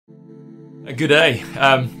Good day.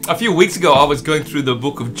 A few weeks ago, I was going through the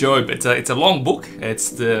book of Job. It's a long book.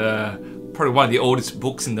 It's probably one of the oldest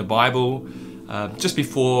books in the Bible. Just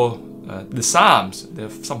before the Psalms, there are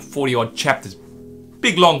some 40-odd chapters.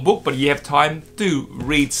 Big long book, but you have time to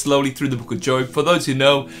read slowly through the book of Job. For those who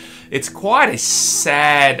know, it's quite a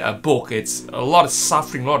sad book. It's a lot of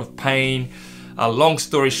suffering, a lot of pain. Long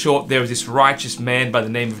story short, there was this righteous man by the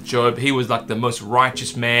name of Job. He was like the most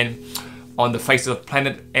righteous man on the face of the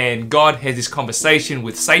planet, and God has this conversation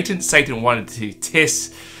with Satan. Satan wanted to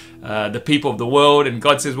test the people of the world, and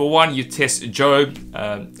God says, well, why don't you test Job,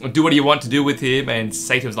 do what you want to do with him? And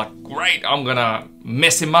Satan's like, great, I'm gonna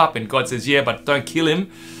mess him up. And God says, yeah, but don't kill him.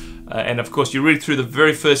 And of course, you read through the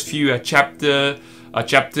very first few chapters,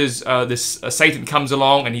 Satan comes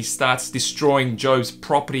along and he starts destroying Job's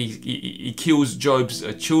property. He kills Job's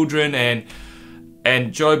children,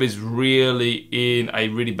 and Job is really in a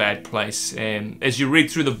really bad place. And as you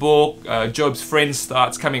read through the book, Job's friends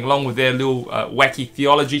starts coming along with their little wacky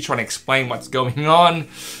theology, trying to explain what's going on.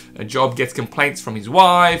 Job gets complaints from his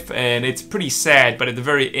wife, and it's pretty sad. But at the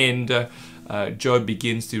very end, Job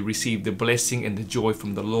begins to receive the blessing and the joy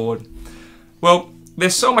from the Lord. Well,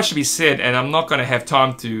 there's so much to be said, and I'm not going to have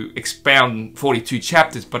time to expound 42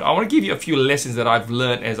 chapters, but I want to give you a few lessons that I've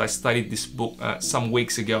learned as I studied this book some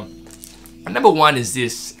weeks ago. And number one is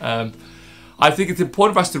this. I think it's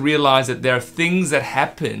important for us to realize that there are things that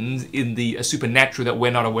happen in the supernatural that we're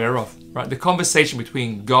not aware of. Right? The conversation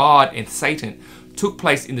between God and Satan took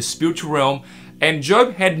place in the spiritual realm, and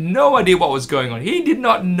Job had no idea what was going on. He did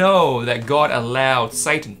not know that God allowed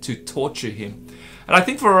Satan to torture him. And I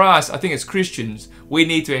think for us, I think as Christians, we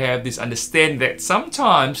need to have this understanding that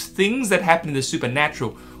sometimes things that happen in the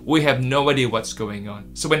supernatural, we have no idea what's going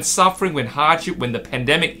on. So when suffering, when hardship, when the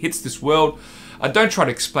pandemic hits this world, don't try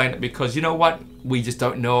to explain it, because you know what? We just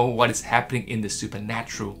don't know what is happening in the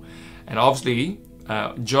supernatural. And obviously,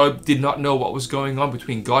 Job did not know what was going on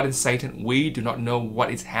between God and Satan. We do not know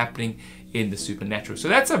what is happening in the supernatural. So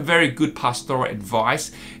that's a very good pastoral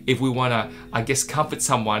advice if we want to, I guess, comfort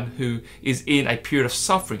someone who is in a period of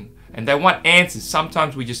suffering and they want answers.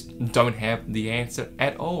 Sometimes we just don't have the answer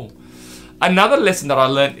at all. Another lesson that I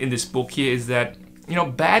learned in this book here is that, you know,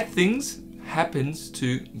 bad things happens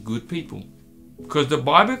to good people. Because the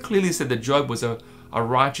Bible clearly said that Job was a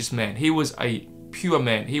righteous man. He was a pure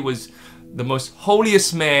man. He was the most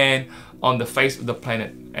holiest man on the face of the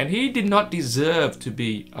planet. And he did not deserve to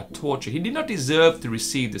be tortured. He did not deserve to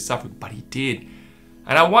receive the suffering, but he did.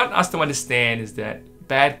 And I want us to understand is that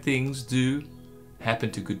bad things do happen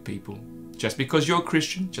to good people. Just because you're a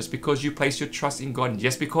Christian, just because you place your trust in God, and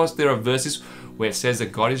just because there are verses where it says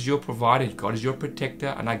that God is your provider, God is your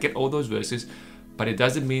protector, and I get all those verses, but it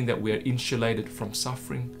doesn't mean that we're insulated from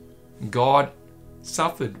suffering. God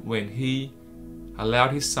suffered when He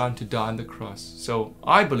allowed His Son to die on the cross. So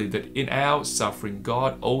I believe that in our suffering,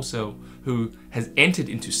 God also, who has entered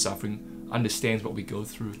into suffering, understands what we go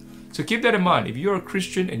through. So keep that in mind. If you're a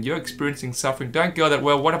Christian and you're experiencing suffering, don't go that,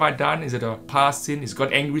 well, what have I done? Is it a past sin? Is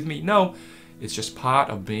God angry with me? No, it's just part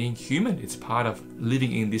of being human. It's part of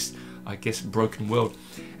living in this, I guess, broken world.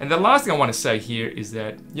 And the last thing I want to say here is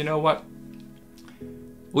that, you know what?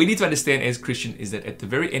 We need to understand as Christians is that at the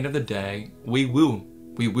very end of the day, we will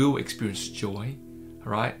experience joy.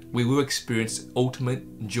 All right? We will experience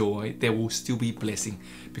ultimate joy. There will still be blessing.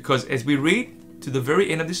 Because as we read to the very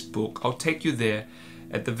end of this book, I'll take you there.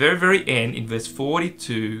 At the very, very end, in verse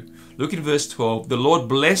 42, look in verse 12, the Lord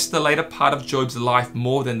blessed the later part of Job's life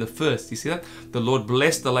more than the first. You see that? The Lord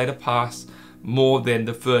blessed the later part more than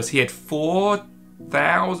the first. He had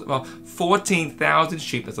 14,000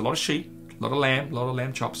 sheep. That's a lot of sheep, a lot of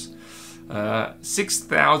lamb chops.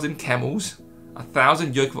 6,000 camels,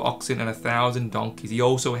 1,000 yoke of oxen, and 1,000 donkeys. He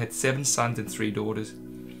also had 7 sons and 3 daughters,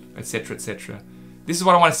 etc., etc. This is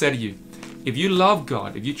what I want to say to you. If you love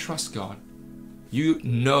God, if you trust God, you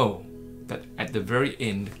know that at the very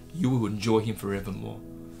end, you will enjoy Him forevermore.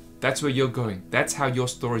 That's where you're going. That's how your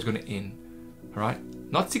story is going to end. All right?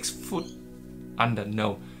 Not 6 foot under,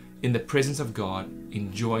 no. In the presence of God,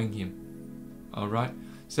 enjoying Him. All right?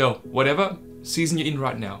 So, whatever season you're in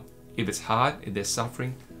right now, if it's hard, if there's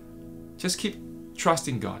suffering, just keep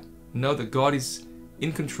trusting God. Know that God is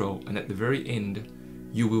in control, and at the very end,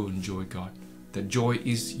 you will enjoy God. The joy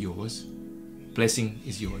is yours. Blessing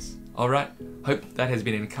is yours. All right. Hope that has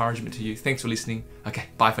been an encouragement to you. Thanks for listening. Okay,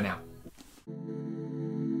 bye for now.